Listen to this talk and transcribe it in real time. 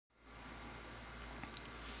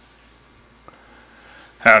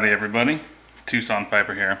Howdy everybody, Tucson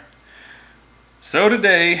Piper here. So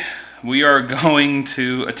today we are going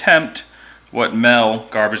to attempt what Mel,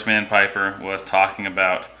 Garbage Man Piper, was talking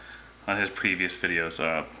about on his previous videos.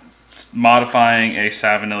 Modifying a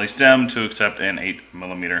Savinelli stem to accept an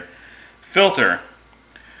 8mm filter.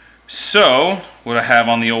 So what I have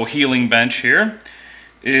on the old healing bench here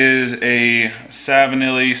is a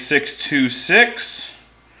Savinelli 626.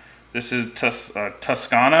 This is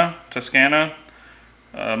Toscana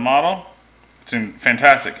model. It's in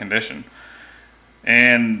fantastic condition.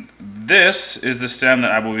 And this is the stem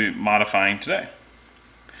that I will be modifying today.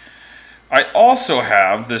 I also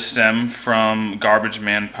have this stem from Garbage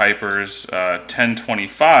Man Piper's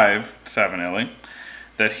 1025 Savinelli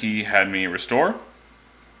that he had me restore.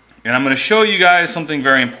 And I'm going to show you guys something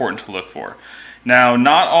very important to look for. Now,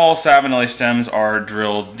 not all Savinelli stems are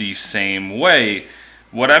drilled the same way.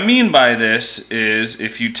 What I mean by this is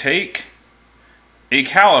if you take a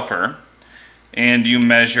caliper and you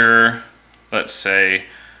measure, let's say,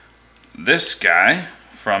 this guy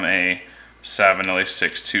from a Savinelli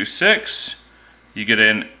 626, you get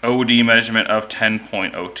an OD measurement of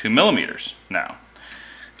 10.02 millimeters. Now,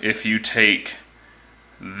 if you take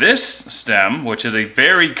this stem, which is a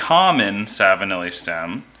very common Savinelli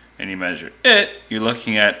stem, and you measure it, you're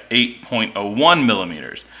looking at 8.01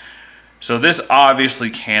 millimeters. So this obviously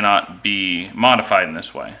cannot be modified in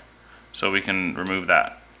this way. So we can remove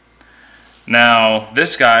that. Now,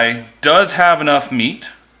 this guy does have enough meat,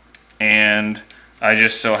 and I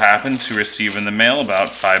just so happened to receive in the mail about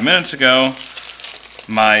 5 minutes ago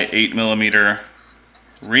my 8mm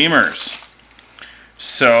reamers.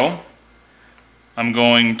 So I'm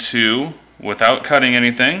going to, without cutting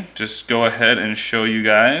anything, just go ahead and show you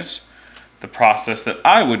guys the process that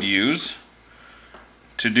I would use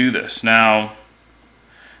to do this. Now,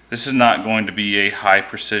 this is not going to be a high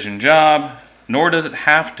precision job, nor does it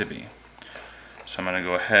have to be. So I'm going to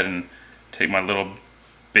go ahead and take my little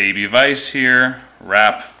baby vise here,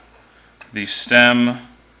 wrap the stem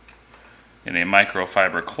in a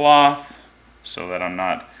microfiber cloth so that I'm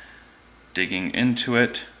not digging into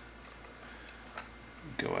it.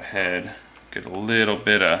 Go ahead, get a little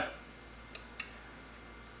bit of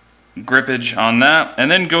grippage on that,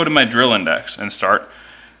 and then go to my drill index and start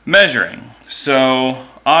measuring. So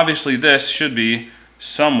obviously this should be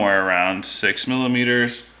somewhere around 6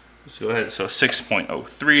 millimeters. Let's go ahead. So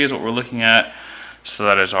 6.03 is what we're looking at. So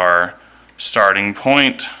that is our starting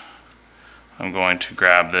point. I'm going to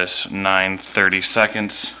grab this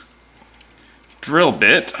 9/32 drill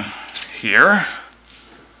bit here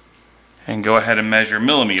and go ahead and measure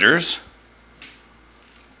millimeters.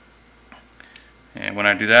 And when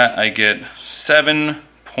I do that, I get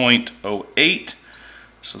 7.08.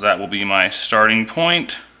 So that will be my starting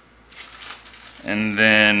point. And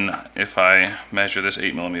then if I measure this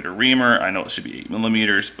 8mm reamer, I know it should be 8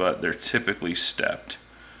 millimeters, but they're typically stepped.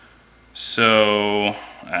 So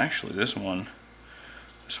actually this one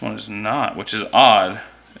is not, which is odd.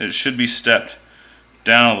 It should be stepped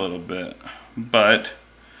down a little bit, but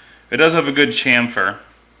it does have a good chamfer.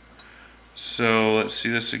 So let's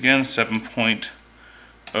see this again,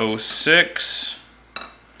 7.06.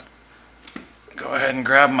 Go ahead and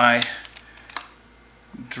grab my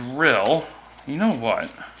drill. You know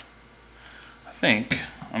what? I think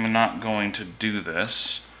I'm not going to do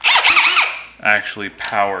this actually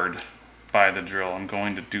powered by the drill. I'm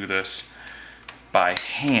going to do this by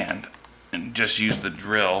hand and just use the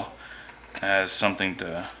drill as something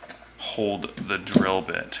to hold the drill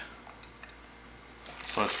bit.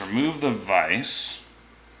 So let's remove the vise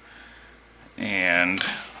and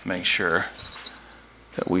make sure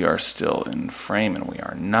that we are still in frame, and we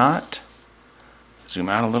are not. Zoom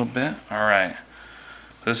out a little bit. Alright,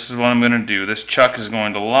 this is what I'm going to do. This chuck is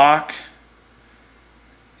going to lock,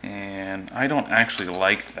 and I don't actually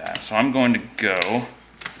like that, so I'm going to go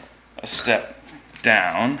a step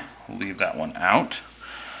down. I'll leave that one out.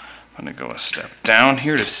 I'm going to go a step down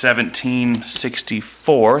here to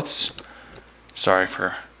 17/64. Sorry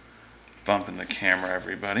for bumping the camera,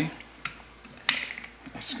 everybody.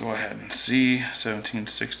 Let's go ahead and see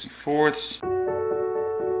 17/64.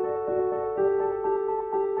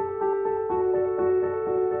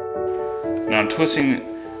 Now I'm twisting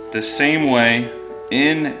the same way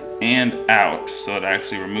in and out so it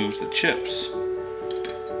actually removes the chips.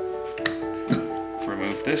 Let's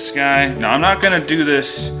remove this guy. Now I'm not going to do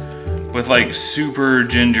this with like super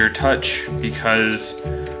ginger touch because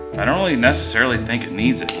I don't really necessarily think it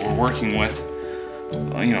needs it. We're working with,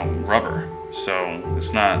 you know, rubber. So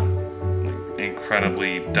it's not like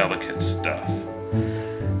incredibly delicate stuff.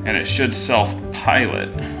 And it should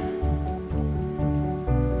self-pilot.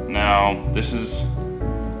 Now, this is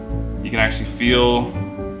You can actually feel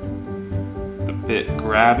the bit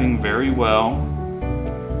grabbing very well.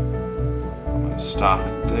 I'm going to stop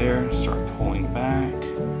it there, start pulling back.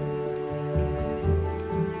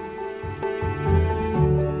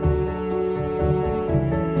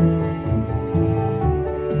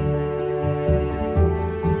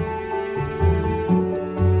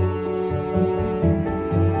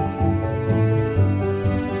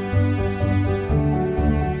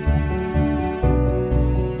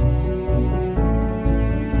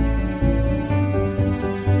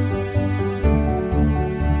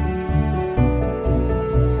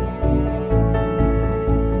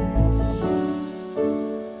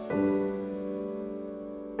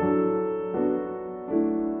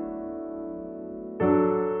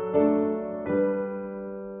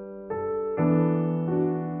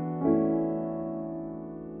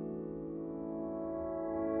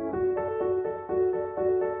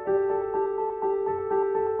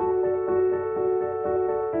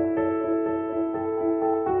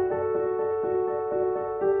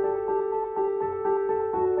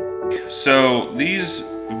 So these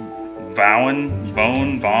Vaughan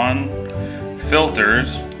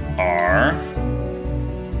filters are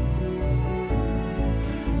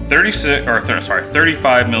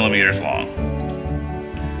 35 millimeters long.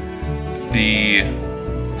 The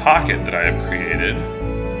pocket that I have created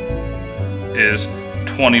is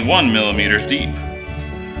 21 millimeters deep.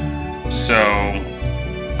 So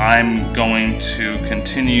I'm going to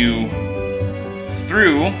continue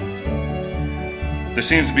through. There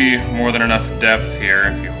seems to be more than enough depth here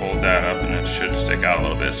if you hold that up, and it should stick out a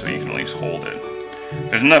little bit so you can at least hold it.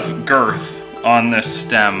 There's enough girth on this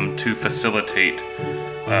stem to facilitate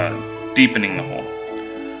deepening the hole.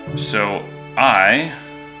 So I'm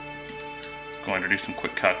going to do some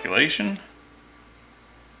quick calculation.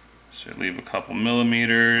 So leave a couple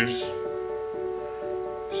millimeters.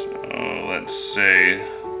 So let's say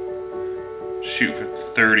shoot for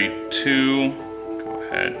 32. Go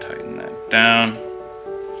ahead, tighten that down.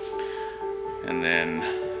 And then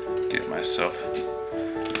get myself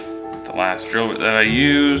the last drill bit that I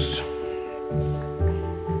used.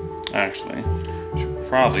 Actually, I should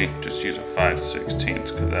probably just use a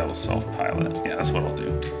 5/16 because that will self-pilot. Yeah, that's what I'll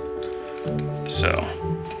do. So,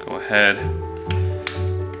 go ahead,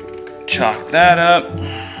 chalk that up,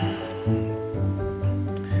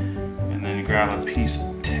 and then grab a piece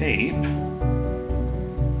of tape,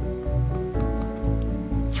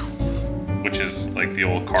 which is like the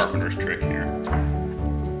old carpenter's trick here.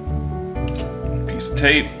 Piece of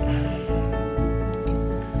tape.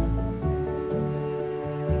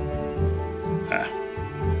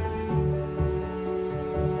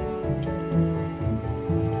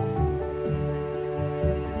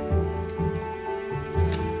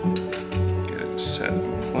 Get it set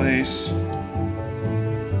in place.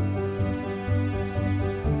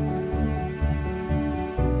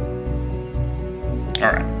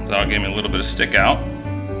 Alright, so that'll give me a little bit of stick out.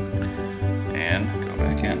 And go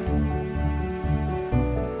back in.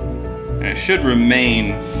 And it should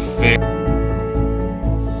remain fair.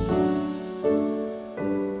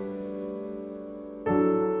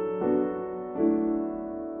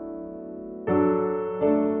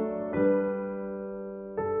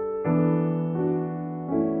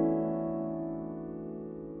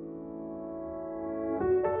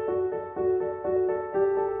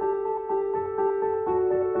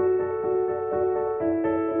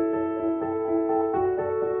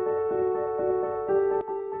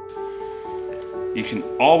 You can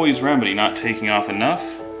always remedy not taking off enough.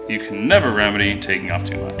 You can never remedy taking off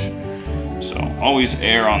too much. So always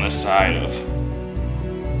err on the side of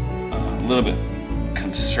a little bit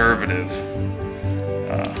conservative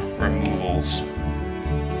removals.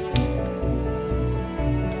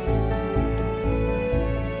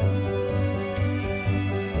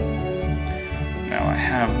 Now I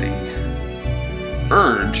have the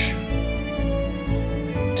urge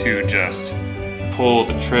to just pull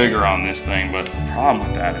the trigger on this thing, but the problem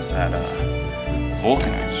with that is that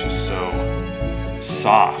vulcanite is just so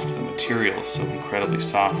soft. The material is so incredibly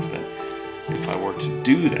soft that if I were to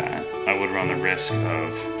do that, I would run the risk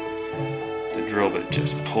of the drill bit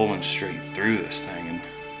just pulling straight through this thing and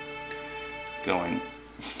going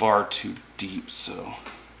far too deep. So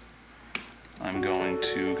I'm going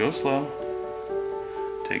to go slow,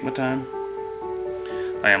 take my time.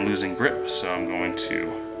 I am losing grip, so I'm going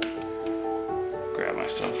to grab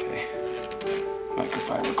myself a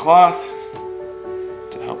microfiber cloth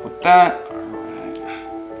to help with that. Alright,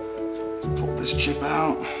 let's pull this chip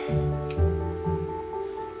out.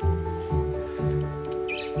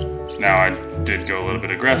 Now I did go a little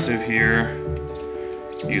bit aggressive here,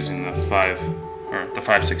 using the or the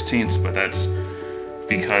 5/16, but that's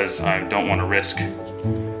because I don't want to risk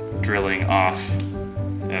drilling off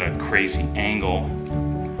at a crazy angle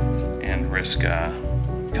and risk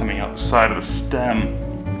coming outside of the stem,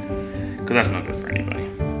 because that's no good for anybody.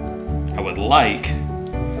 I would like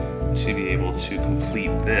to be able to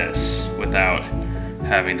complete this without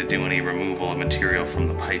having to do any removal of material from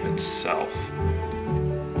the pipe itself,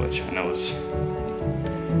 which I know is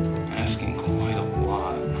asking quite a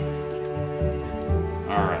lot.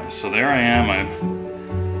 Alright, so there I am. I'm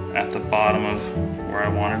at the bottom of where I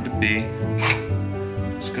wanted to be.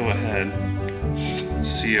 Let's go ahead and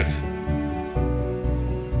see if...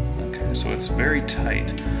 Okay, so it's very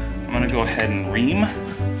tight. I'm going to go ahead and ream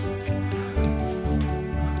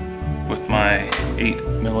with my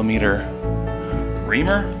 8mm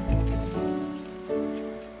reamer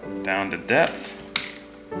down to depth.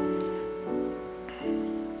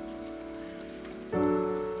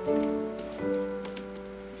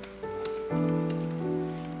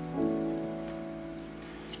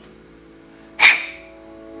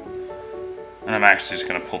 And I'm actually just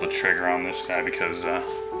going to pull the trigger on this guy because a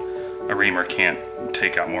reamer can't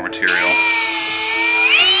take out more material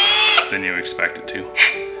than you expect it to.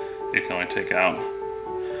 You can only take out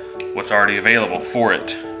what's already available for it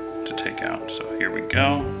to take out. So here we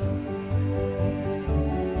go.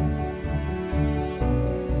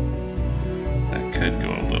 That could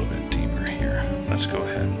go a little bit deeper here. Let's go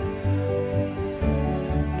ahead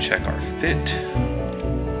and check our fit.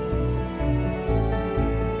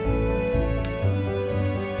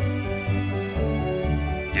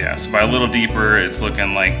 Yeah, so by a little deeper, it's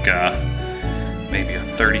looking like maybe a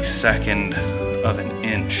 32nd of an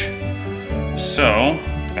inch. So,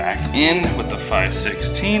 back in with the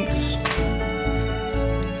 5/16.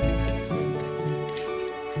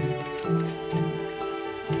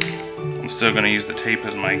 I'm still going to use the tape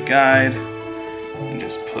as my guide and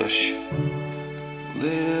just push a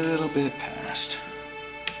little bit past.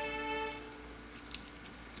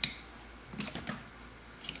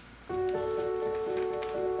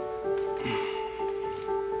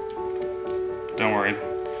 Don't worry,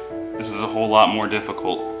 this is a whole lot more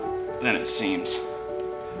difficult than it seems.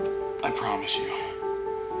 I promise you.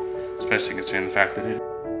 Especially considering the fact that it...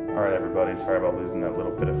 Alright everybody, sorry about losing that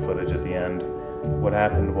little bit of footage at the end. What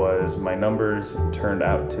happened was my numbers turned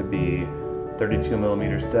out to be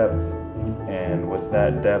 32mm depth, and with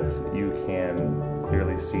that depth you can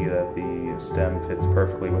clearly see that the stem fits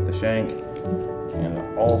perfectly with the shank, and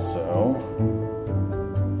also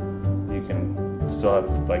you can still have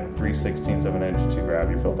like 3/16 of an inch to grab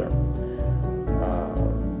your filter.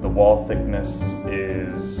 The wall thickness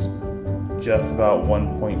is just about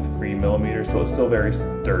 1.3mm, so it's still very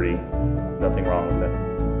sturdy. Nothing wrong with it.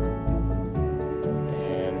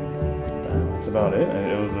 And that's about it.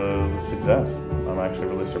 It was a success. I'm actually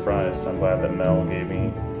really surprised. I'm glad that Mel gave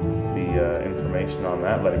me the information on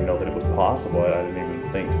that, letting me know that it was possible. I didn't even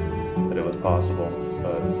think that it was possible.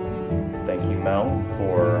 But thank you, Mel,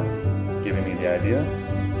 for giving me the idea.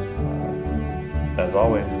 As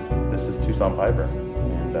always, this is Tucson Piper,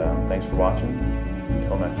 and thanks for watching.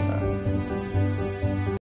 Until next time.